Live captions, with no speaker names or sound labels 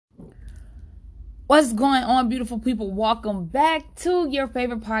What's going on, beautiful people? Welcome back to your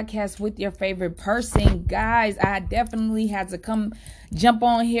favorite podcast with your favorite person. Guys, I definitely had to jump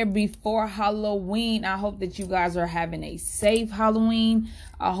on here before Halloween. I hope that you guys are having a safe Halloween.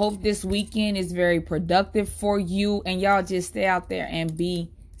 I hope this weekend is very productive for you, and y'all just stay out there and be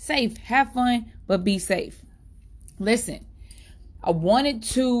safe. Have fun, but be safe. Listen, I wanted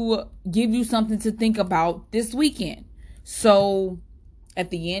to give you something to think about this weekend. So at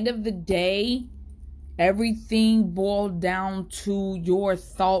the end of the day, everything boiled down to your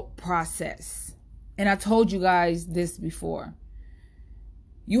thought process. And I told you guys this before.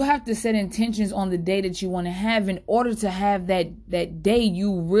 You have to set intentions on the day that you want to have. In order to have that day,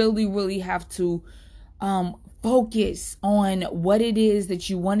 you really have to focus on what it is that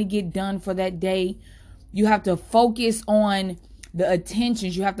you want to get done for that day. You have to focus on the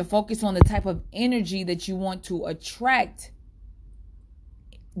attentions. You have to focus on the type of energy that you want to attract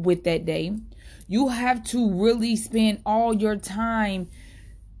with that day. You have to really spend all your time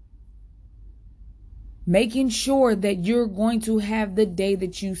making sure that you're going to have the day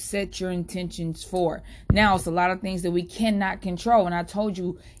that you set your intentions for. Now, it's a lot of things that we cannot control. And I told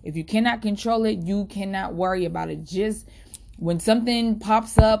you, if you cannot control it, you cannot worry about it. Just when something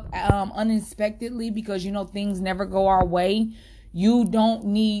pops up unexpectedly, because things never go our way, you don't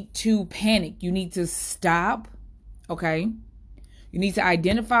need to panic. You need to stop. Okay? You need to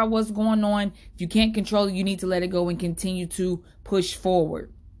identify what's going on. If you can't control it, you need to let it go and continue to push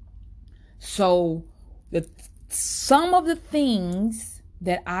forward. So some of the things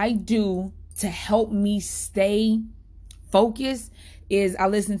that I do to help me stay focused is I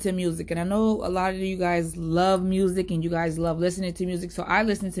listen to music. And I know a lot of you guys love music and you guys love listening to music. So I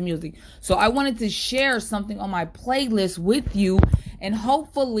listen to music. So I wanted to share something on my playlist with you. And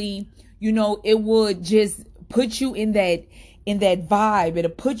hopefully, it would just put you in that vibe.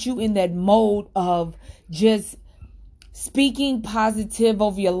 It'll put you in that mode of just speaking positive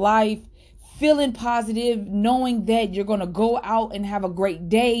over your life, feeling positive, knowing that you're going to go out and have a great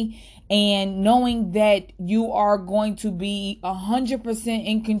day, and knowing that you are going to be 100%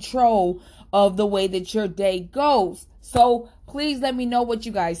 in control of the way that your day goes. So please let me know what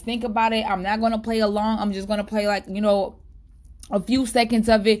you guys think about it. I'm not going to play along. I'm just going to play a few seconds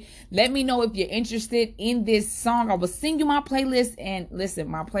of it. Let me know if you're interested in this song. I will sing you my playlist, and listen,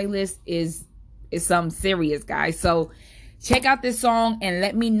 my playlist is something serious, guys. So check out this song and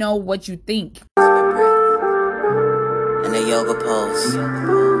let me know what you think. In a yoga pose,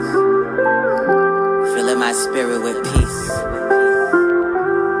 filling my spirit with peace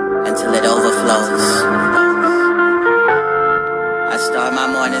until it overflows. I start my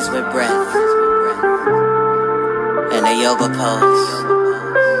mornings with breath. In a yoga pose,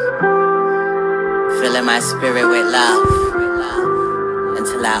 filling my spirit with love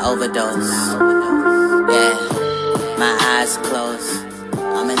until I overdose. Yeah, my eyes closed,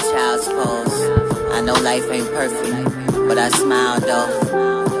 I'm in child's pose. I know life ain't perfect, but I smile though.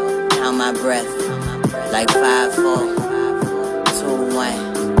 Count my breath like 5, 4, 2, 1,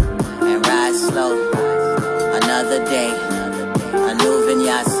 and ride slow. Another day, a new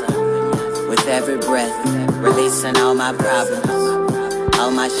vinyasa. With every breath, releasing all my problems,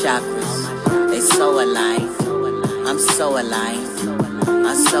 all my chakras, they so aligned. I'm so aligned,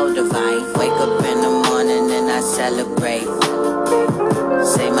 I'm so divine. Wake up in the morning and I celebrate.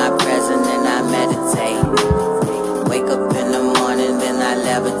 Say my present and I meditate. Wake up in the morning then I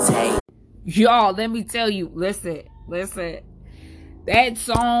levitate. Y'all, let me tell you, listen. That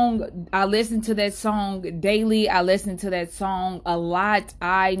song, I listen to that song daily. I listen to that song a lot.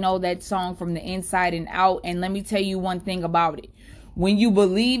 I know that song from the inside and out. And let me tell you one thing about it. When you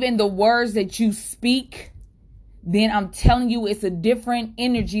believe in the words that you speak, then I'm telling you, it's a different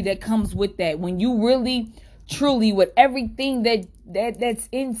energy that comes with that. When you really, truly, with everything that's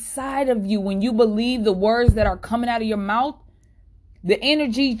inside of you, when you believe the words that are coming out of your mouth, the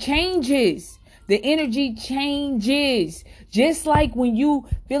energy changes. The energy changes. Just like when you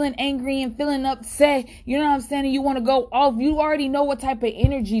feeling angry and feeling upset, you know what I'm saying, and you want to go off, you already know what type of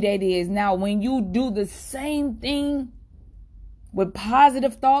energy that is. Now, when you do the same thing with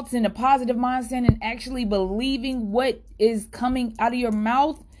positive thoughts and a positive mindset and actually believing what is coming out of your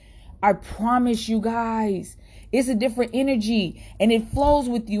mouth, I promise you guys, it's a different energy and it flows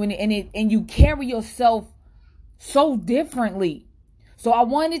with you and you carry yourself so differently. So I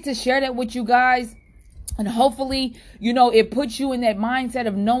wanted to share that with you guys. And hopefully, it puts you in that mindset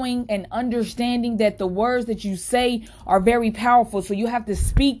of knowing and understanding that the words that you say are very powerful. So you have to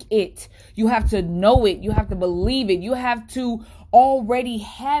speak it. You have to know it. You have to believe it. You have to already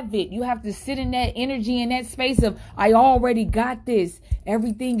have it. You have to sit in that energy, in that space of, I already got this.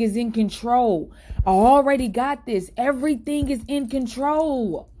 Everything is in control. I already got this. Everything is in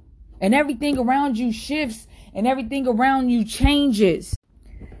control. And everything around you shifts and everything around you changes.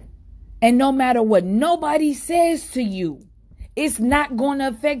 And no matter what nobody says to you, it's not going to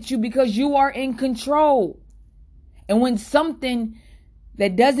affect you because you are in control. And when something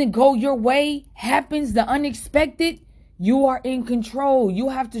that doesn't go your way happens, the unexpected, you are in control. You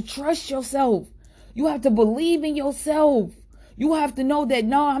have to trust yourself. You have to believe in yourself. You have to know that,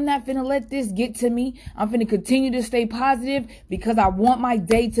 no, I'm not finna let this get to me. I'm finna continue to stay positive because I want my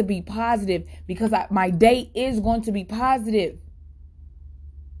day to be positive, because my day is going to be positive.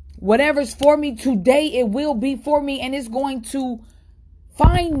 Whatever's for me today, it will be for me, and it's going to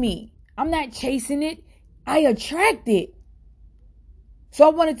find me. I'm not chasing it. I attract it. So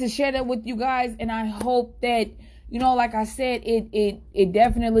I wanted to share that with you guys, and I hope that, like I said, it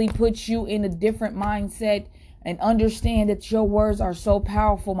definitely puts you in a different mindset, and understand that your words are so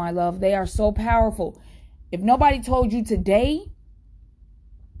powerful, my love. They are so powerful. If nobody told you today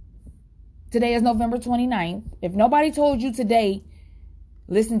is November 29th. If nobody told you today,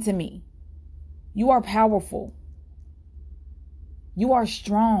 listen to me. You are powerful. You are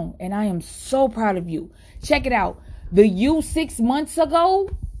strong. And I am so proud of you. Check it out. The you 6 months ago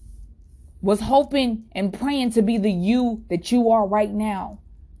was hoping and praying to be the you that you are right now.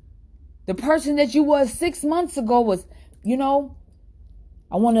 The person that you was 6 months ago was,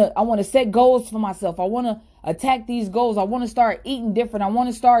 I want to set goals for myself. I want to attack these goals. I want to start eating different. I want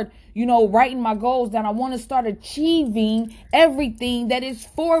to start, writing my goals down. I want to start achieving everything that is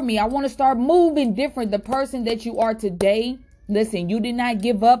for me. I want to start moving different. The person that you are today, listen, you did not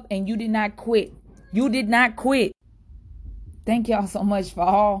give up and you did not quit. You did not quit. Thank y'all so much for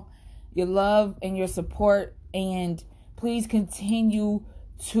all your love and your support. And please continue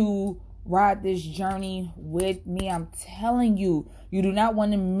to ride this journey with me. I'm telling you, you do not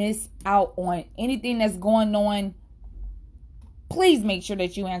want to miss out on anything that's going on. Please make sure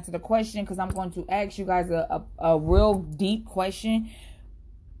that you answer the question, because I'm going to ask you guys a real deep question.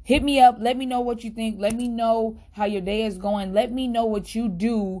 Hit me up. Let me know what you think. Let me know how your day is going. Let me know what you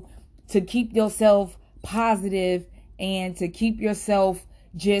do to keep yourself positive and to keep yourself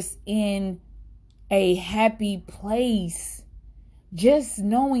just in a happy place. Just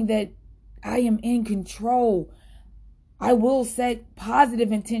knowing that I am in control. I will set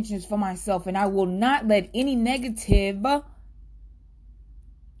positive intentions for myself, and I will not let any negative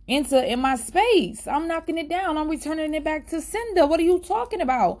enter in my space. I'm knocking it down. I'm returning it back to sender. What are you talking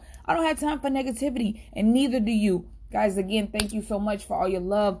about? I don't have time for negativity, and neither do you. Guys, again, thank you so much for all your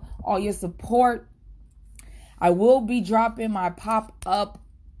love, all your support. I will be dropping my pop-up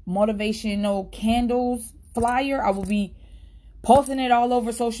motivational candles flyer. I will be posting it all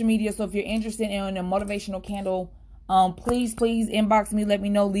over social media. So if you're interested in a motivational candle, please inbox me. Let me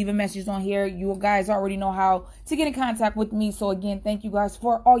know. Leave a message on here. You guys already know how to get in contact with me. So again, thank you guys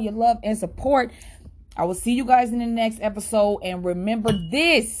for all your love and support. I will see you guys in the next episode. And remember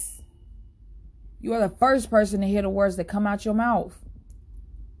this: you are the first person to hear the words that come out your mouth.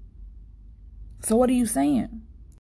 So what are you saying?